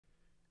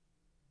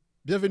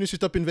Bienvenue sur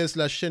TOPINVEST,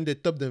 la chaîne des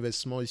tops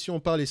d'investissement. Ici, on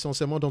parle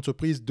essentiellement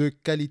d'entreprises de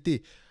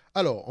qualité.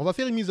 Alors, on va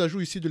faire une mise à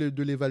jour ici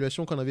de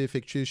l'évaluation qu'on avait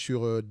effectuée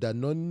sur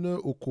Danone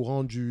au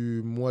courant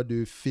du mois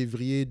de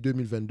février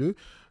 2022.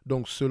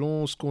 Donc,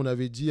 selon ce qu'on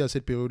avait dit à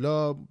cette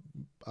période-là,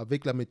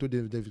 avec la méthode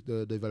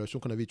d'évaluation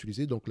qu'on avait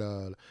utilisée, donc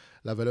la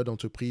valeur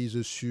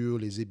d'entreprise sur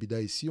les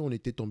EBITDA ici, on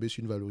était tombé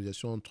sur une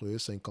valorisation entre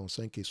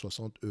 55 et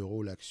 60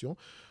 euros l'action.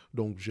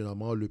 Donc,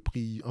 généralement, le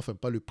prix, enfin,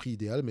 pas le prix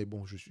idéal, mais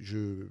bon,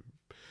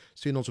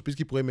 c'est une entreprise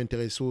qui pourrait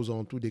m'intéresser aux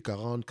alentours des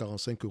 40,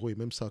 45 euros. Et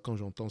même ça, quand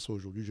j'entends ça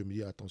aujourd'hui, je me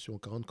dis attention,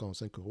 40,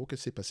 45 euros,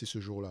 qu'est-ce qui s'est passé ce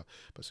jour-là?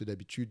 Parce que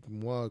d'habitude,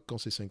 moi, quand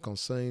c'est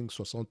 55,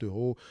 60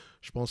 euros,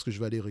 je pense que je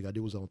vais aller regarder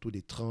aux alentours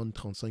des 30,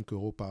 35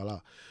 euros par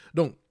là.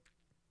 Donc,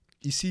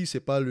 ici, ce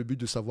n'est pas le but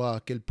de savoir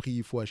à quel prix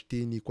il faut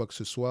acheter ni quoi que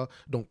ce soit.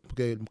 Donc,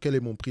 quel est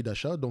mon prix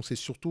d'achat? Donc, c'est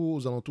surtout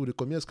aux alentours de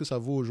combien est-ce que ça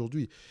vaut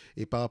aujourd'hui.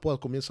 Et par rapport à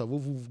combien ça vaut,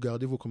 vous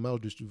gardez vos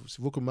marges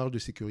de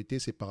sécurité,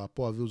 c'est par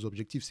rapport à vos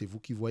objectifs, c'est vous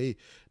qui voyez.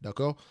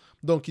 D'accord?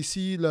 Donc,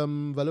 ici, la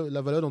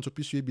valeur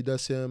d'entreprise sur EBITDA,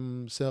 c'est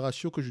un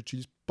ratio que je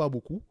n'utilise pas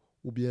beaucoup.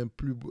 Ou bien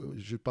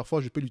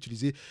parfois je peux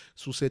l'utiliser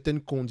sous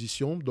certaines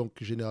conditions.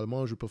 Donc,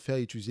 généralement, je préfère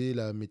utiliser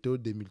la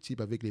méthode des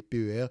multiples avec les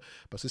PER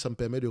parce que ça me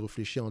permet de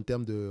réfléchir en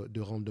termes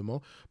de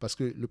rendement. Parce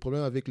que le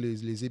problème avec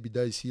les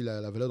EBITDA ici,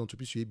 la valeur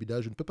d'entreprise sur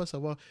EBITDA, je ne peux pas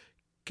savoir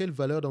quelle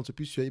valeur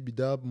d'entreprise sur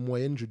EBITDA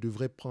moyenne je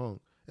devrais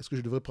prendre. Est-ce que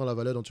je devrais prendre la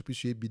valeur d'entreprise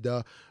sur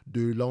EBITDA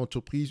de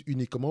l'entreprise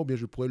uniquement ou bien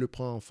je pourrais le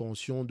prendre en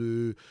fonction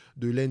de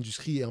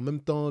l'industrie et en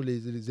même temps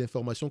les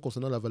informations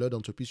concernant la valeur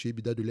d'entreprise sur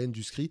EBITDA de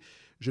l'industrie,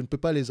 je ne peux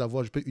pas les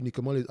avoir, je peux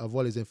uniquement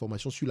avoir les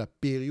informations sur la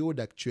période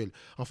actuelle.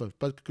 Enfin,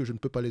 pas que je ne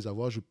peux pas les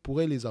avoir, je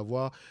pourrais les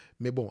avoir,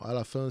 mais bon, à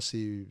la fin,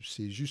 c'est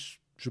juste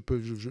je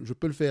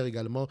peux le faire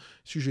également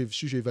si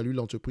j'évalue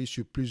l'entreprise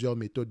sur plusieurs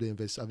méthodes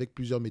d'investissement, avec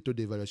plusieurs méthodes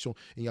d'évaluation.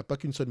 Il n'y a pas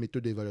qu'une seule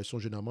méthode d'évaluation.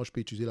 Généralement, je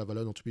peux utiliser la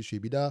valeur d'entreprise sur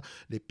EBITDA,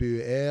 les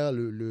PER,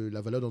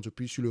 la valeur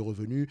d'entreprise sur le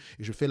revenu,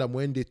 et je fais la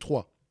moyenne des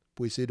trois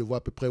pour essayer de voir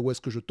à peu près où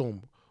est-ce que je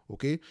tombe.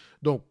 OK?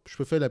 Donc, je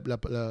peux faire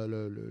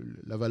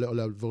la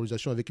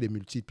valorisation avec les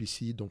multiples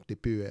ici, donc des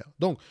PER.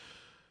 Donc,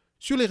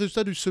 sur les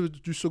résultats du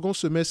second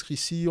semestre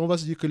ici, on va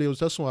se dire que les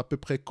résultats sont à peu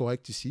près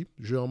corrects ici.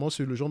 Généralement,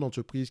 c'est le genre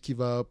d'entreprise qui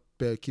va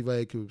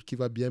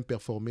bien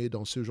performer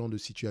dans ce genre de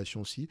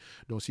situation-ci.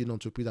 Donc, c'est une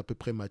entreprise à peu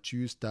près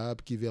mature,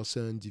 stable, qui verse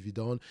un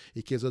dividende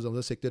et qui est dans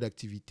un secteur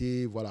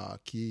d'activité voilà,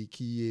 qui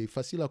est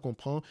facile à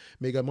comprendre,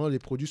 mais également les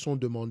produits sont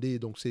demandés.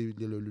 Donc,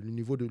 le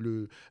niveau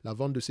de la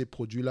vente de ces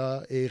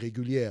produits-là est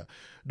régulière.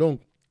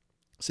 Donc,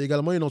 c'est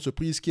également une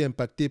entreprise qui est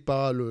impactée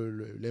par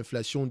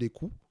l'inflation des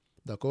coûts.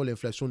 D'accord,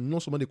 l'inflation non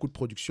seulement des coûts de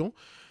production,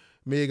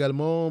 mais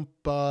également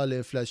par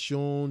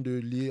l'inflation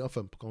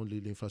enfin, quand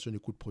l'inflation des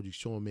coûts de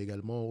production, mais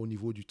également au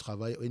niveau du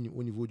travail,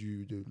 au niveau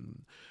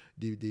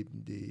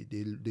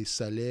des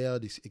salaires,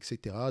 etc.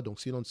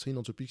 Donc, c'est une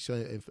entreprise qui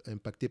est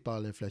impactée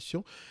par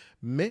l'inflation,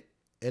 mais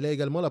elle a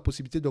également la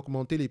possibilité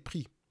d'augmenter les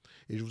prix.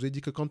 Et je vous ai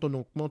dit que quand on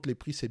augmente les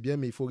prix, c'est bien,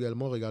 mais il faut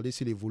également regarder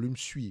si les volumes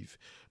suivent.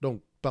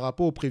 Donc, par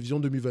rapport aux prévisions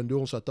 2022,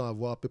 on s'attend à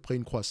avoir à peu près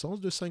une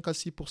croissance de 5 à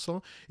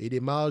 6% et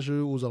des marges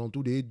aux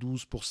alentours des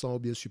 12% ou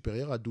bien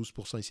supérieures à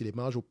 12%. Ici, les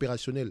marges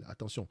opérationnelles,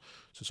 attention,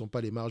 ce ne sont pas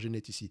les marges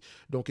nettes ici.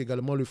 Donc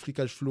également, le free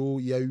cash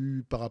flow, il y a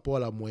eu, par rapport à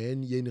la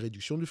moyenne, il y a une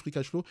réduction du free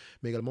cash flow,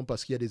 mais également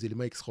parce qu'il y a des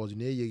éléments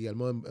extraordinaires, il y a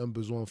également un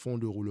besoin en fonds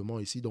de roulement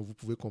ici. Donc vous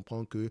pouvez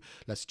comprendre que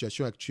la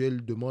situation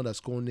actuelle demande à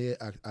ce qu'on ait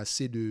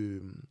assez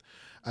de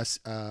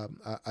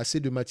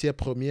matières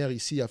premières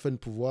ici afin de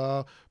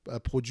pouvoir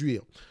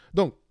produire.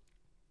 Donc,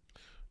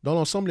 dans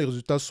l'ensemble, les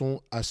résultats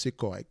sont assez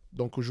corrects.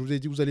 Donc, je vous ai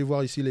dit, vous allez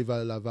voir ici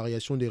la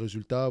variation des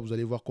résultats. Vous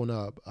allez voir qu'on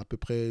a à peu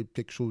près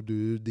quelque chose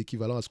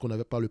d'équivalent à ce qu'on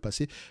avait par le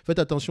passé. Faites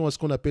attention à ce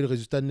qu'on appelle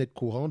résultat net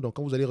courant. Donc,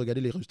 quand vous allez regarder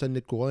les résultats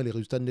net courants et les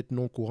résultats net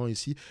non courants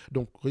ici.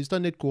 Donc, résultat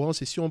net courant,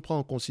 c'est si on prend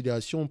en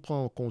considération,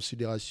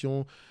 si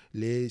on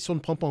ne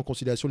prend pas en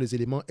considération les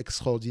éléments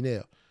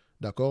extraordinaires.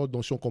 D'accord?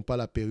 Donc, si on compare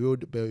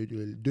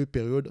deux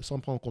périodes, sans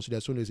prendre en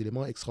considération les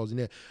éléments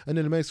extraordinaires. Un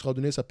élément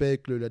extraordinaire, ça peut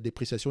être la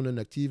dépréciation d'un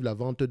actif, la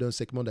vente d'un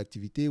segment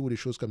d'activité ou des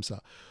choses comme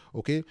ça.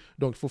 OK?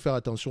 Donc, il faut faire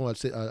attention à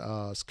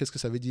qu'est-ce que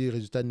ça veut dire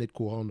résultat net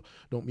courant.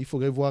 Donc, il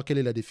faudrait voir quelle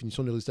est la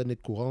définition de résultat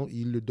net courant.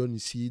 Il le donne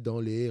ici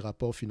dans les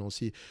rapports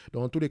financiers.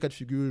 Dans tous les cas de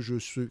figure,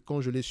 quand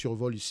je les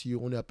survole ici,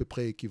 on est à peu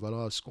près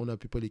équivalent à ce qu'on a à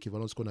peu près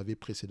l'équivalent de ce qu'on avait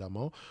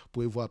précédemment. Vous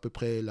pouvez voir à peu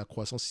près la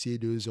croissance ici est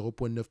de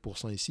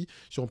 0,9% ici.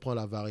 Si on prend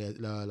la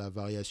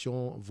variation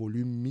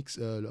volume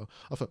mix,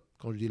 enfin,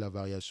 quand je dis la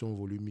variation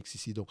volume mix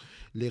ici, donc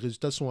les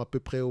résultats sont à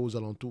peu près aux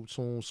alentours,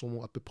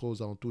 sont à peu près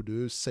aux alentours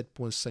de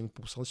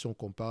 7,5% si on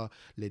compare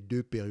les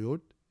deux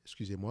périodes.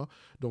 Excusez-moi.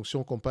 Donc, si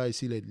on compare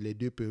ici les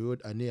deux périodes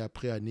année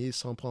après année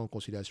sans prendre en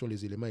considération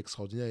les éléments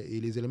extraordinaires. Et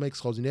les éléments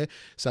extraordinaires,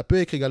 ça peut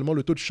être également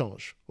le taux de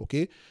change. OK?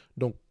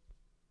 Donc,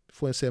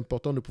 c'est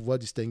important de pouvoir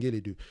distinguer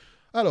les deux.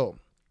 Alors,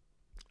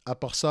 À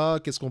part ça,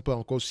 qu'est-ce qu'on peut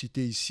encore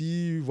citer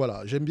ici?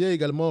 Voilà, j'aime bien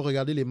également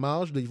regarder les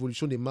marges,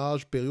 l'évolution des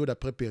marges, période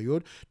après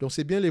période. Donc,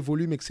 c'est bien les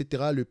volumes,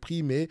 etc., le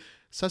prix, mais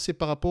ça, c'est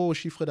par rapport au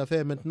chiffre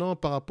d'affaires. Maintenant,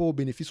 par rapport aux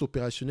bénéfices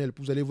opérationnels,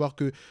 vous allez voir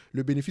que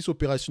le bénéfice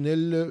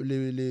opérationnel,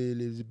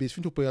 les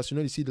bénéfices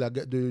opérationnels ici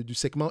du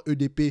segment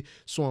EDP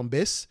sont en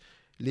baisse.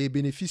 Les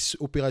bénéfices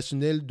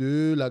opérationnels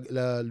du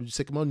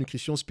segment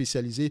nutrition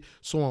spécialisé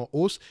sont en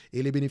hausse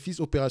et les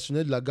bénéfices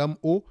opérationnels de la gamme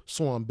O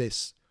sont en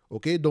baisse.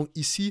 Okay? Donc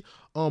ici,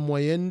 en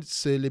moyenne,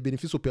 les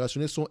bénéfices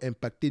opérationnels sont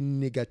impactés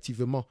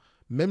négativement,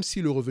 même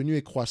si le revenu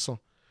est croissant.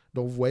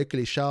 Donc vous voyez que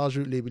les charges,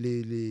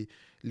 les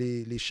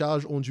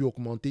charges ont dû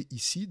augmenter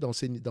ici, dans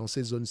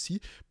ces zones-ci.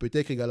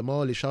 Peut-être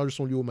également, les charges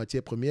sont liées aux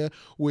matières premières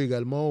ou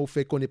également au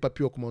fait qu'on n'ait pas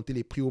pu augmenter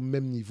les prix au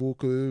même niveau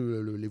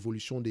que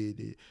l'évolution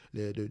du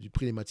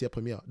prix des matières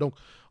premières. Donc,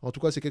 en tout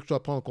cas, c'est quelque chose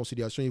à prendre en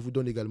considération. Il vous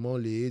donne également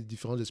les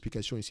différentes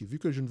explications ici. Vu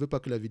que je ne veux pas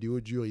que la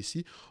vidéo dure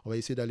ici, on va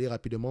essayer d'aller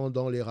rapidement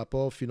dans les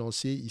rapports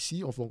financiers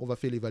ici. On va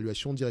faire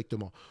l'évaluation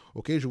directement.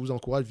 Ok, je vous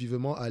encourage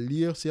vivement à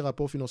lire ces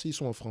rapports financiers. Ils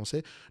sont en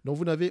français, donc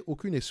vous n'avez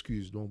aucune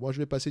excuse. Donc, moi, je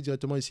vais passer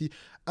directement ici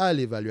à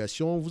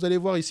l'évaluation. Vous allez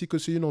voir ici que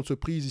c'est une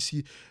entreprise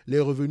ici. Les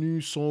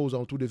revenus sont aux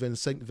alentours de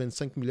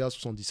 25 milliards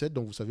 77.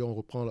 Donc, vous savez, on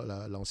reprend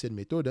l'ancienne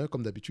méthode, hein,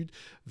 comme d'habitude.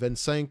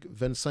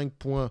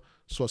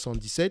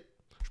 25,77.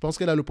 Je pense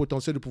qu'elle a le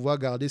potentiel de pouvoir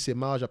garder ses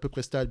marges à peu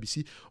près stables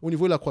ici. Au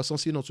niveau de la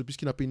croissance, c'est une entreprise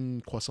qui n'a pas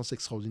une croissance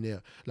extraordinaire.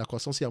 La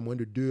croissance est à moins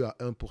de 2 à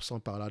 1%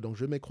 par là. Donc,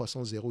 je mets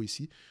croissance 0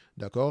 ici.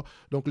 D'accord?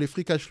 Donc, les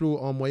free cash flow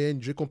en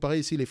moyenne, je vais comparer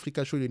ici les free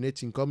cash flow et les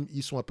net income.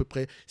 Ils sont à peu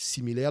près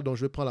similaires. Donc,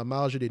 je vais prendre la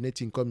marge des net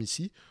income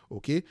ici.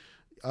 OK?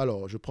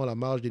 Alors, je prends la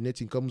marge des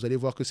net income. Vous allez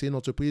voir que c'est une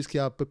entreprise qui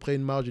a à peu près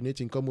une marge de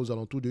net income aux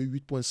alentours de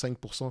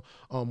 8,5%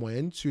 en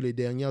moyenne. Sur les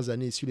dernières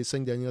années, sur les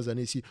 5 dernières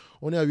années ici,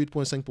 on est à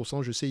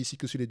 8,5%. Je sais ici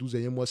que sur les 12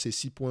 derniers mois, c'est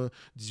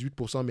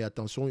 6,18%. Mais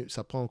attention,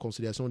 ça prend en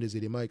considération des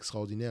éléments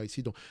extraordinaires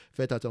ici. Donc,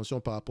 faites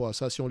attention par rapport à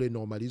ça. Si on les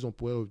normalise, on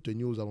pourrait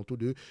obtenir aux alentours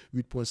de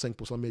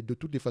 8,5%. Mais de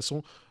toutes les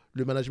façons,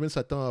 le management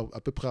s'attend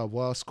à peu près à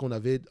voir ce qu'on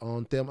avait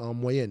en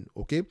moyenne.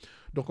 OK?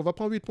 Donc, on va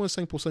prendre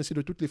 8,5% ici.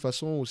 De toutes les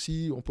façons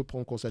aussi, on peut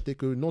constater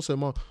que non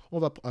seulement on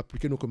va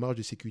appliquer nos marges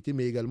de sécurité,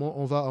 mais également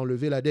on va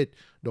enlever la dette.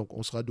 Donc,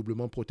 on sera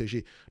doublement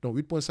protégé. Donc,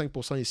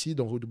 8,5% ici,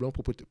 donc doublement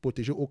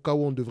protégé au cas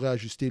où on devrait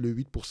ajuster le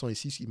 8%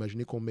 ici.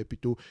 Imaginez qu'on met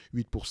plutôt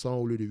 8%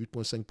 au lieu de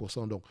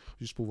 8,5%. Donc,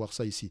 juste pour voir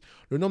ça ici.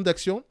 Le nombre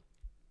d'actions.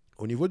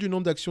 Au niveau du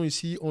nombre d'actions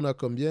ici, on a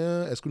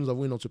combien? Est-ce que nous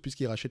avons une entreprise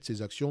qui rachète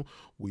ses actions?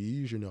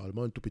 Oui,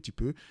 généralement un tout petit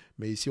peu.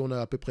 Mais ici, on a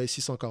à peu près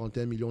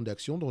 641 millions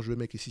d'actions. Donc, je vais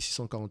mettre ici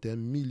 641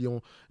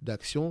 millions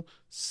d'actions.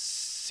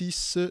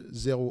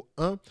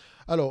 601.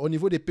 Alors, au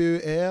niveau des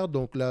PER,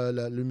 donc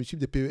le multiple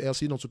des PER,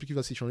 c'est une entreprise qui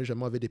va s'échanger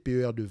jamais avec des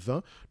PER de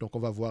 20. Donc, on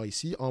va voir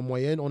ici. En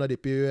moyenne, on a des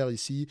PER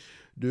ici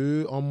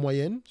en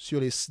moyenne, sur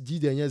les 10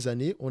 dernières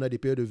années, on a des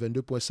PER de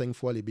 22,5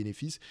 fois les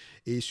bénéfices.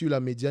 Et sur la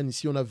médiane,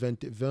 ici, on a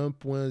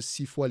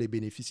 20,6 fois les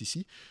bénéfices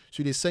ici.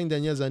 Sur les 5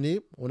 dernières années,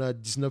 on a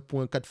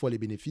 19,4 fois les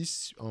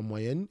bénéfices en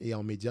moyenne et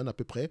en médiane à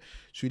peu près.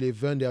 Sur les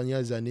 20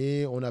 dernières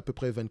années, on a à peu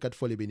près 24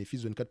 fois les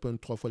bénéfices,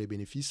 24,3 fois les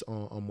bénéfices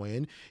en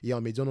moyenne. Et en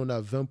médiane, on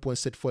a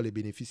 20,7 fois les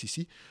bénéfices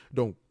ici.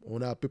 Donc,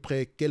 on a à peu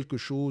près quelque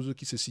chose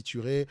qui se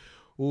situerait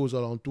aux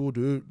alentours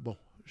de... Bon,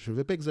 je ne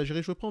vais pas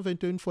exagérer, je prends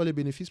 21 fois les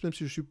bénéfices, même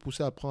si je suis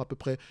poussé à prendre à peu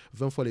près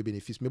 20 fois les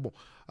bénéfices. Mais bon,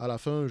 à la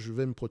fin, je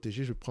vais me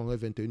protéger, je prendrai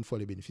 21 fois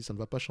les bénéfices. Ça ne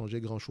va pas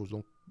changer grand-chose.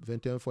 Donc,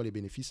 21 fois les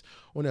bénéfices,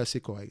 on est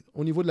assez correct.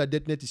 Au niveau de la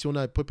dette nette, ici, on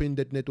a à peu près une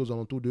dette nette aux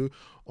alentours de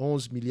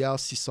 11 milliards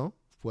 600.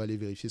 Vous pouvez aller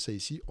vérifier ça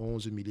ici,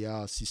 11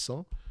 milliards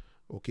 600.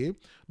 OK.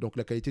 Donc,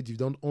 la qualité de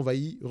dividende, on va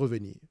y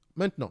revenir.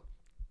 Maintenant,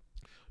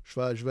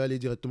 je vais aller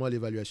directement à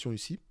l'évaluation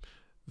ici.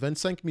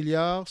 25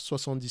 milliards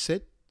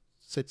 77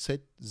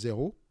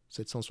 770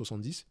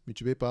 770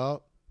 multiplié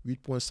par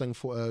 8,5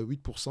 fois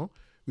 8%.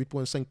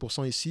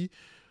 8,5% ici,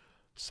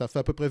 ça fait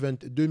à peu près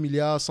 22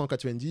 milliards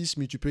 190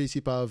 multiplié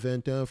ici par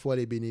 21 fois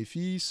les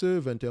bénéfices.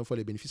 21 fois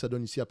les bénéfices, ça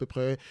donne ici à peu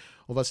près,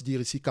 on va se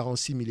dire ici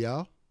 46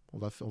 milliards. On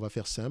va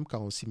faire simple,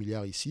 46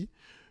 milliards ici.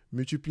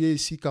 Multiplié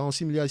ici,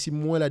 46 milliards ici,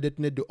 moins la dette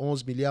nette de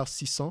 11 milliards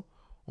 600.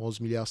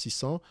 11 milliards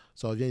 600,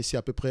 ça revient ici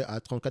à peu près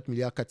à 34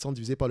 milliards 400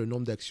 divisé par le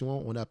nombre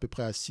d'actions. On est à peu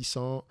près à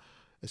 600,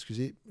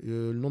 excusez,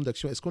 le nombre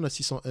d'actions, est-ce qu'on a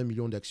 601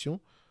 millions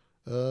d'actions?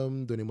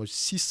 Donnez-moi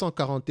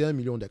 641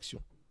 millions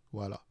d'actions.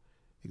 Voilà,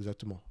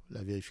 exactement.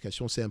 La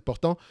vérification, c'est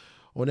important.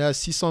 On est à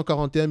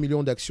 641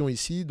 millions d'actions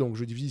ici, donc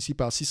je divise ici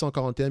par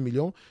 641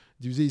 millions,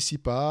 divisé ici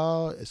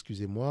par,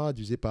 excusez-moi,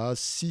 divisé par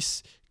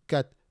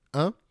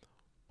 641.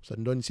 Ça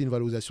nous donne ici une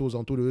valorisation aux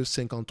alentours de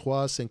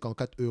 53,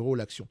 54 euros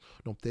l'action.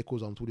 Donc peut-être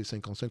qu'aux alentours de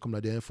 55 comme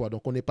la dernière fois.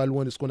 Donc on n'est pas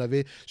loin de ce qu'on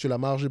avait sur la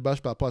marge basse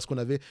par rapport à ce qu'on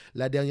avait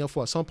la dernière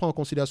fois. Sans prendre en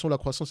considération la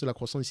croissance, et la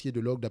croissance ici est de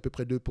l'ordre d'à peu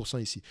près 2%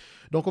 ici.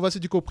 Donc on va se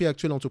dire qu'au prix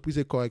actuel, l'entreprise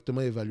est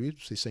correctement évaluée.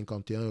 C'est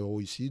 51 euros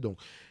ici. Donc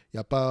Il n'y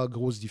a pas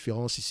grosse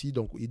différence ici.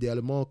 Donc,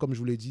 idéalement, comme je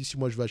vous l'ai dit, si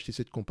moi je veux acheter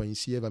cette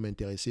compagnie-ci, elle va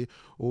m'intéresser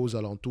aux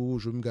alentours.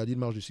 Je vais me garder une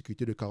marge de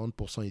sécurité de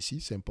 40% ici.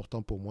 C'est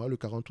important pour moi, le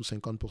 40 ou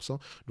 50%.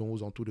 Donc,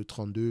 aux alentours de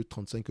 32,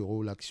 35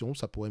 euros l'action,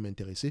 ça pourrait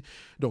m'intéresser.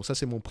 Donc, ça,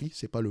 c'est mon prix.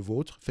 Ce n'est pas le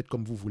vôtre. Faites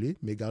comme vous voulez,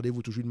 mais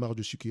gardez-vous toujours une marge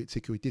de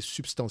sécurité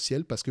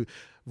substantielle parce que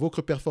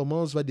votre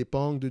performance va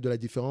dépendre de la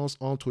différence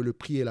entre le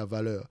prix et la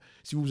valeur.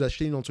 Si vous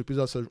achetez une entreprise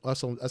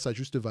à sa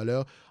juste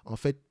valeur, en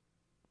fait,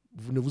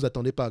 vous ne vous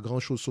attendez pas à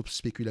grand-chose sauf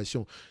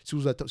spéculation. Si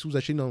vous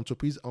achetez une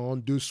entreprise en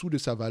dessous de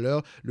sa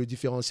valeur, le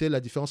différentiel, la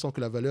différence entre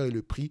la valeur et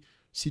le prix,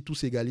 si tout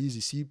s'égalise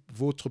ici,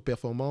 votre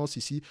performance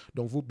ici,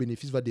 donc vos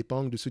bénéfices va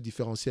dépendre de ce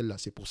différentiel-là.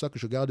 C'est pour ça que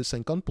je garde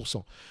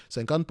 50%.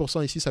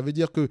 50% ici, ça veut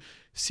dire que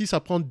si ça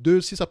prend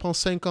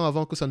 5 ans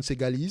avant que ça ne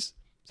s'égalise,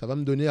 ça va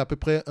me donner à peu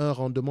près un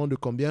rendement de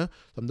combien?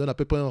 Ça me donne à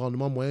peu près un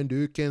rendement moyen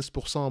de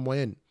 15% en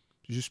moyenne.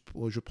 Juste,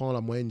 je prends la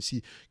moyenne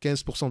ici,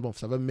 15%, bon,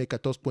 ça va me mettre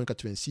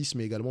 14,86,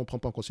 mais également on ne prend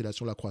pas en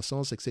considération la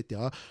croissance,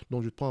 etc.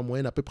 Donc je prends en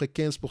moyenne à peu près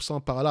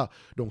 15% par là.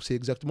 Donc c'est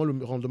exactement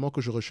le rendement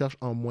que je recherche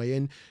en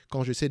moyenne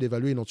quand j'essaie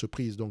d'évaluer une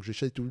entreprise. Donc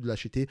j'essaie toujours de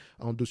l'acheter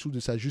en dessous de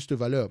sa juste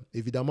valeur.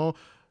 Évidemment,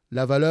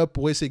 la valeur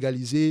pourrait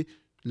s'égaliser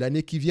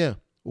l'année qui vient,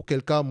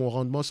 auquel cas mon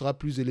rendement sera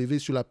plus élevé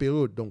sur la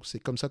période. Donc c'est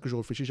comme ça que je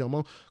réfléchis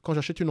généralement. Quand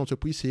j'achète une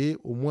entreprise, c'est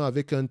au moins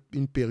avec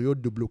une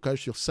période de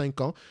blocage sur 5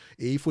 ans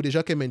et il faut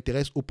déjà qu'elle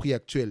m'intéresse au prix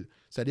actuel.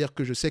 C'est-à-dire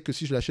que je sais que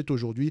si je l'achète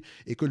aujourd'hui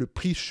et que le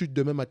prix chute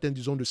demain matin,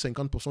 disons de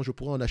 50%, je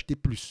pourrais en acheter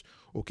plus.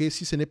 Okay?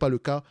 Si ce n'est pas le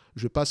cas,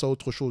 je passe à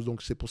autre chose.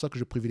 Donc, c'est pour ça que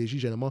je privilégie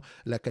généralement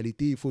la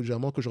qualité. Il faut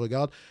généralement que je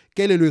regarde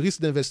quel est le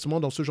risque d'investissement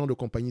dans ce genre de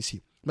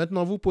compagnie-ci.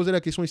 Maintenant, vous posez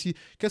la question ici,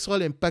 quel sera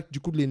l'impact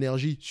du coût de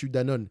l'énergie sur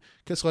Danone?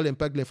 Quel sera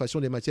l'impact de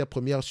l'inflation des matières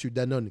premières sur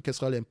Danone? Quel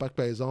sera l'impact,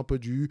 par exemple,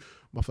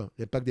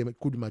 l'impact des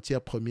coûts de matières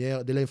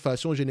premières, de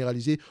l'inflation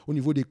généralisée au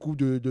niveau des coûts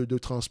de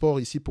transport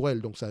ici pour elle?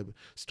 Donc,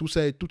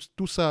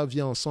 tout ça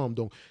vient ensemble.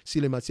 Donc,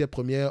 si les matières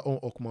premières ont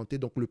augmenté,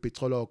 donc le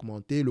pétrole a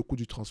augmenté, le coût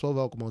du transport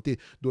va augmenter.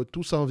 Donc,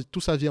 tout ça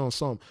vient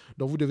ensemble.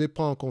 Donc, vous devez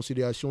prendre en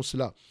considération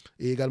cela.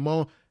 Et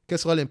également, quel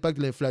sera l'impact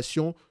de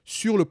l'inflation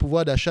sur le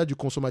pouvoir d'achat du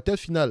consommateur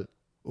final?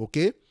 OK?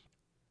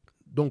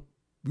 Donc,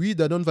 oui,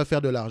 Danone va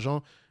faire de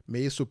l'argent,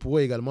 mais il se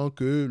pourrait également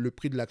que le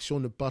prix de l'action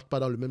ne parte pas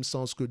dans le même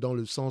sens que dans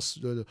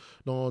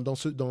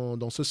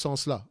ce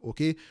sens-là.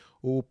 OK?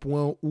 Au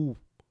point où,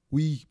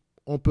 oui,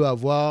 on peut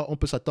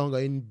s'attendre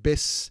à une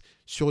baisse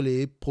sur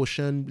les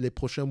prochains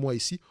mois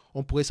ici.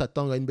 On pourrait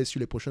s'attendre à une baisse sur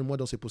les prochains mois.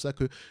 Donc, c'est pour ça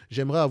que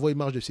j'aimerais avoir une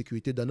marge de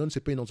sécurité. Danone, ce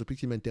n'est pas une entreprise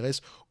qui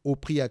m'intéresse au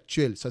prix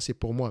actuel. Ça, c'est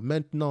pour moi.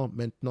 Maintenant.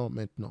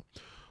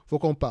 Faut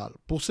qu'on parle.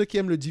 Pour ceux qui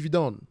aiment le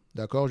dividende,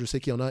 d'accord, je sais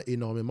qu'il y en a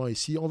énormément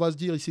ici. On va se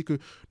dire ici que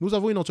nous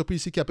avons une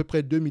entreprise ici qui a à peu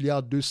près 2,2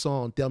 milliards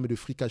en termes de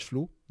free cash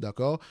flow,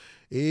 d'accord,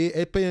 et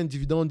elle paye un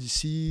dividende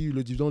ici.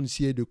 Le dividende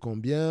ici est de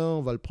combien?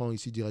 On va le prendre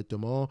ici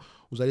directement.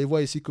 Vous allez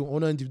voir ici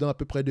qu'on a un dividende à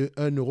peu près de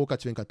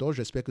 1,94 €.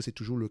 J'espère que c'est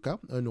toujours le cas.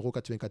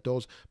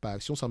 1,94 € par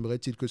action.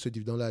 Semblerait-il que ce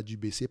dividende-là a dû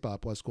baisser par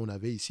rapport à ce qu'on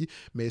avait ici,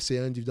 mais c'est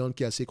un dividende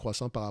qui est assez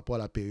croissant par rapport à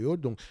la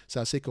période, donc c'est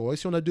assez correct.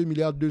 Si on a 2,2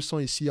 milliards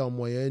ici en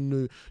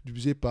moyenne,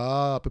 divisé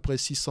par à peu près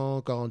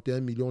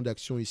 641 millions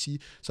d'actions ici,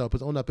 ça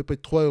représente, on a à peu près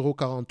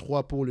 3,43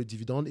 € pour le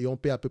dividende et on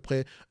paie à peu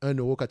près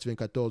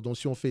 1,94 €. Donc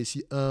si on fait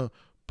ici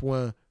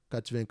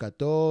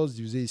 1,94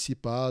 divisé ici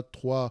par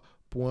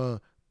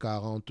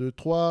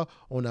 3,43,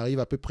 on arrive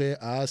à peu près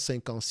à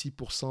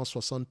 56%,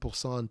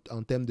 60%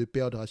 en termes de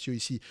payout ratio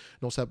ici.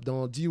 Donc, ça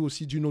dit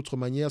aussi d'une autre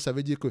manière, ça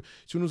veut dire que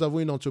si nous avons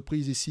une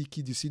entreprise ici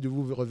qui décide de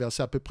vous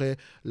reverser à peu près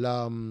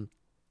la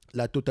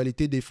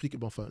totalité des free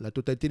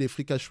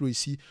cash flow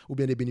ici, ou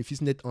bien des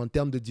bénéfices nets en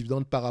termes de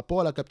dividendes par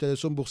rapport à la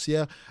capitalisation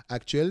boursière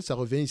actuelle, ça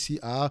revient ici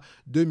à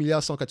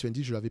 2,190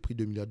 milliards. Je l'avais pris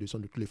 2,2 milliards de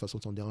toutes les façons,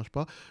 ça ne dérange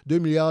pas.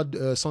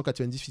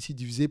 2,190 milliards ici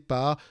divisé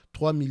par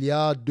 32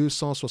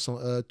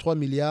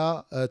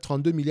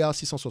 milliards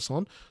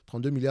 660.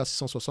 32 milliards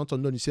 660, on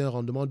donne ici un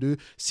rendement de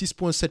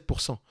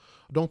 6,7%.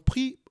 Donc,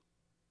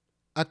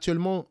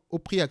 actuellement, au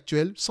prix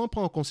actuel, sans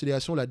prendre en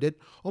considération la dette,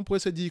 on pourrait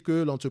se dire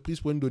que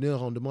l'entreprise pourrait nous donner un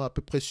rendement à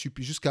peu près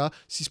jusqu'à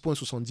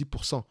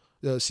 6,70%.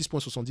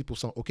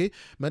 6,70%, OK?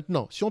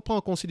 Maintenant, si on prend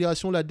en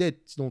considération la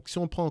dette,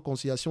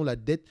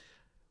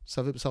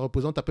 ça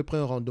représente à peu près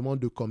un rendement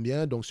de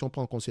combien? Donc, si on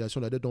prend en considération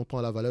la dette, on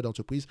prend la valeur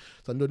d'entreprise,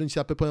 ça nous donne ici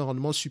à peu près un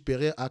rendement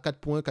supérieur à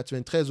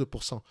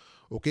 4,93%.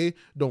 OK?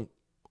 Donc,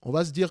 on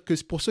va se dire que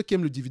pour ceux qui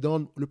aiment le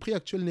dividende, le prix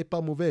actuel n'est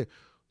pas mauvais.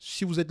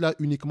 Si vous êtes là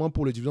uniquement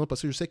pour le dividende,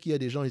 parce que je sais qu'il y a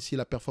des gens ici,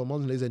 la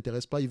performance ne les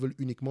intéresse pas, ils veulent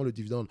uniquement le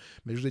dividende.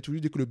 Mais je vous ai toujours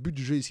dit que le but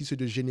du jeu ici, c'est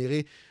de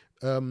générer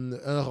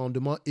un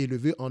rendement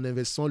élevé en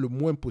investissant le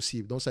moins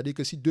possible. Donc, ça veut dire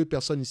que si deux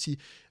personnes ici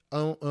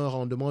ont un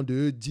rendement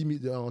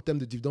en termes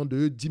de dividende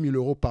de 10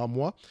 000 € par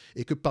mois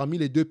et que parmi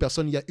les deux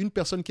personnes, il y a une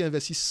personne qui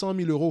investit 100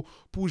 000 €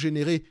 pour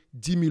générer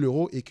 10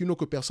 000 € et qu'une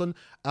autre personne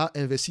a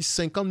investi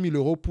 50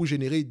 000 € pour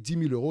générer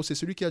 10 000 €, c'est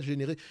celui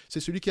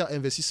qui a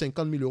investi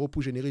 50 000 €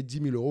 pour générer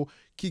 10 000 €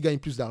 qui gagne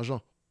plus d'argent.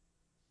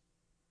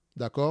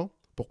 D'accord?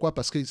 Pourquoi?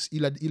 Parce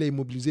qu'il a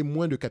immobilisé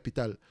moins de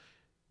capital.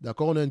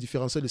 D'accord? On a un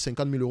différentiel de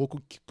 50 000 €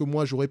 que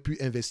moi, j'aurais pu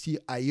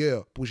investir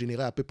ailleurs pour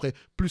générer à peu près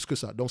plus que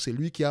ça. Donc, c'est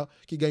lui qui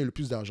gagne le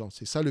plus d'argent.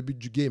 C'est ça le but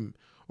du game.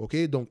 OK?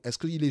 Donc, est-ce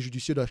qu'il est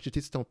judicieux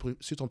d'acheter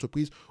cette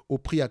entreprise au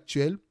prix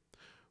actuel?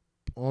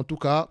 En tout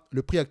cas,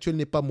 le prix actuel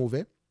n'est pas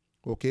mauvais.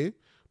 OK?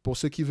 Pour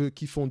ceux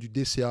qui font du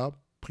DCA,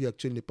 le prix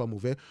actuel n'est pas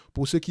mauvais.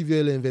 Pour ceux qui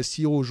veulent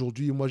investir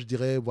aujourd'hui, moi, je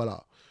dirais,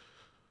 voilà,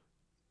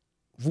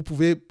 vous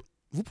pouvez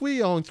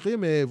y entrer,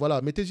 mais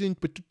voilà, mettez-y une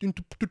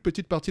toute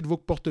petite partie de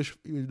votre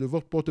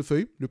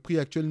portefeuille. Le prix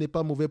actuel n'est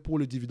pas mauvais pour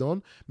le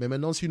dividende, mais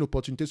maintenant, si une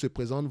opportunité se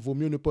présente, vaut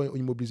mieux ne pas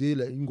immobiliser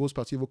une grosse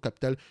partie de votre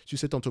capital sur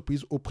cette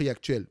entreprise au prix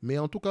actuel. Mais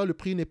en tout cas, le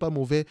prix n'est pas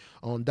mauvais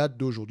en date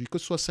d'aujourd'hui. Que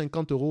ce soit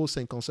 50 euros,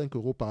 55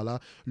 euros par là,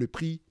 le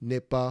prix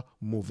n'est pas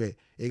mauvais.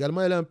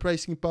 Également, elle a un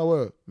pricing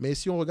power. Mais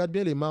si on regarde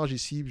bien les marges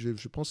ici,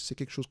 je pense que c'est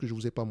quelque chose que je ne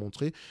vous ai pas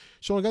montré.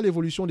 Si on regarde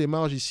l'évolution des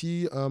marges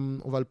ici,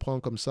 on va le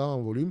prendre comme ça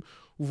en volume.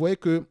 Vous voyez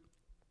que,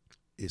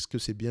 est-ce que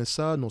c'est bien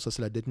ça? Non, ça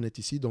c'est la dette nette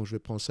ici, donc je vais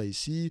prendre ça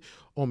ici.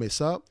 On met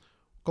ça.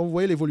 Quand vous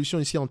voyez l'évolution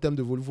ici en termes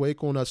de volume, vous voyez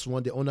qu'on a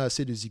souvent on a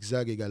assez de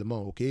zigzags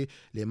également. Ok,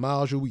 les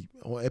marges, oui,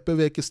 elles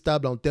peuvent être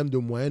stables en termes de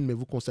moyenne, mais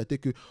vous constatez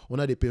qu'on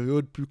a des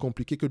périodes plus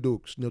compliquées que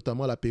d'autres,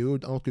 notamment la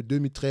période entre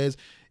 2013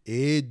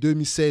 et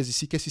 2016.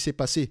 Ici, qu'est-ce qui s'est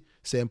passé?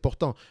 C'est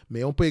important.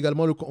 Mais on peut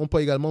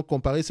également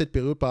comparer cette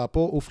période par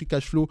rapport aux free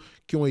cash flow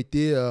qui ont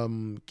été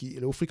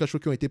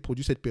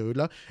produits cette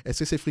période-là. Est-ce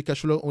que ces free cash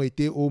flow ont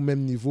été au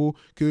même niveau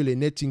que les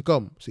net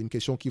income? C'est une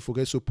question qu'il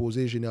faudrait se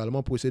poser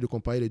généralement pour essayer de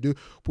comparer les deux,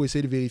 pour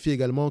essayer de vérifier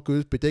également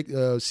que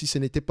peut-être si ce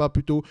n'était pas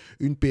plutôt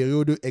une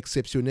période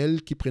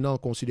exceptionnelle qui prenait en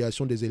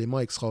considération des éléments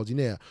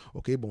extraordinaires.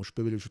 Ok, bon, je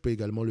peux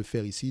également le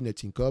faire ici,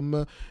 net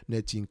income.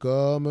 Donc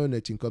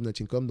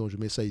je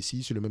mets ça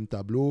ici sur le même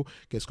tableau.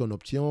 Qu'est-ce qu'on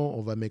obtient?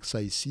 On va mettre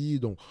ça ici.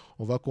 Donc,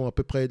 on va à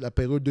peu près la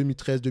période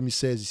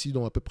 2013-2016 ici,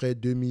 donc à peu près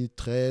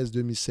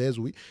 2013-2016,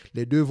 oui.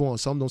 Les deux vont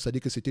ensemble, donc ça dit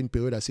que c'était une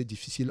période assez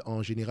difficile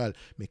en général.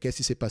 Mais qu'est-ce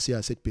qui s'est passé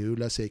à cette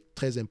période-là? C'est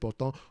très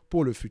important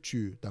pour le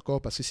futur,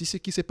 d'accord? Parce que si ce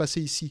qui s'est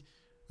passé ici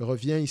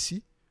revient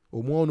ici,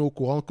 au moins on est au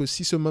courant que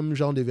si ce même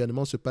genre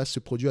d'événement se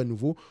produit à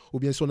nouveau, ou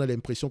bien si on a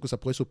l'impression que ça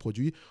pourrait se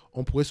produire,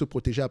 on pourrait se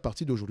protéger à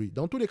partir d'aujourd'hui.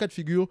 Dans tous les cas de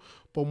figure,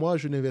 pour moi,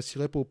 je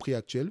n'investirai pas au prix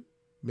actuel.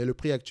 Mais le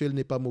prix actuel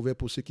n'est pas mauvais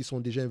pour ceux qui sont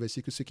déjà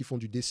investis, que ceux qui font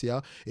du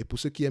DCA et pour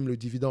ceux qui aiment le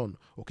dividende.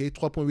 Okay?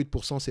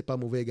 3,8%, ce n'est pas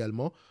mauvais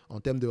également en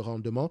termes de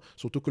rendement,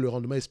 surtout que le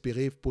rendement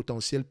espéré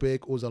potentiel peut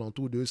être aux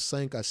alentours de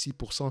 5 à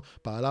 6%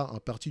 par là en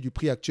partie du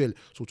prix actuel,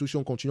 surtout si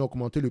on continue à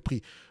augmenter le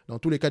prix. Dans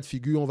tous les cas de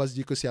figure, on va se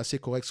dire que c'est assez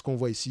correct ce qu'on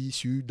voit ici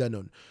sur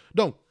Danone.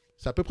 Donc,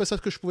 c'est à peu près ça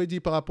ce que je pouvais dire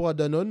par rapport à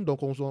Danone.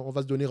 Donc, on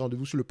va se donner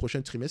rendez-vous sur le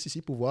prochain trimestre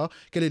ici pour voir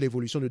quelle est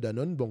l'évolution de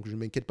Danone. Donc, je ne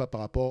m'inquiète pas par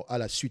rapport à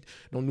la suite.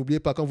 Donc, n'oubliez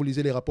pas, quand vous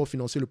lisez les rapports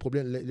financiers, le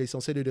problème,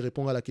 l'essentiel est de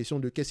répondre à la question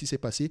de qu'est-ce qui s'est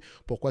passé,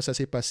 pourquoi ça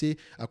s'est passé,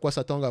 à quoi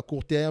s'attendre à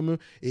court terme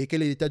et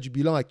quel est l'état du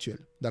bilan actuel.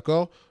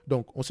 D'accord?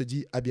 Donc, on se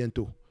dit à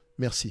bientôt.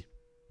 Merci.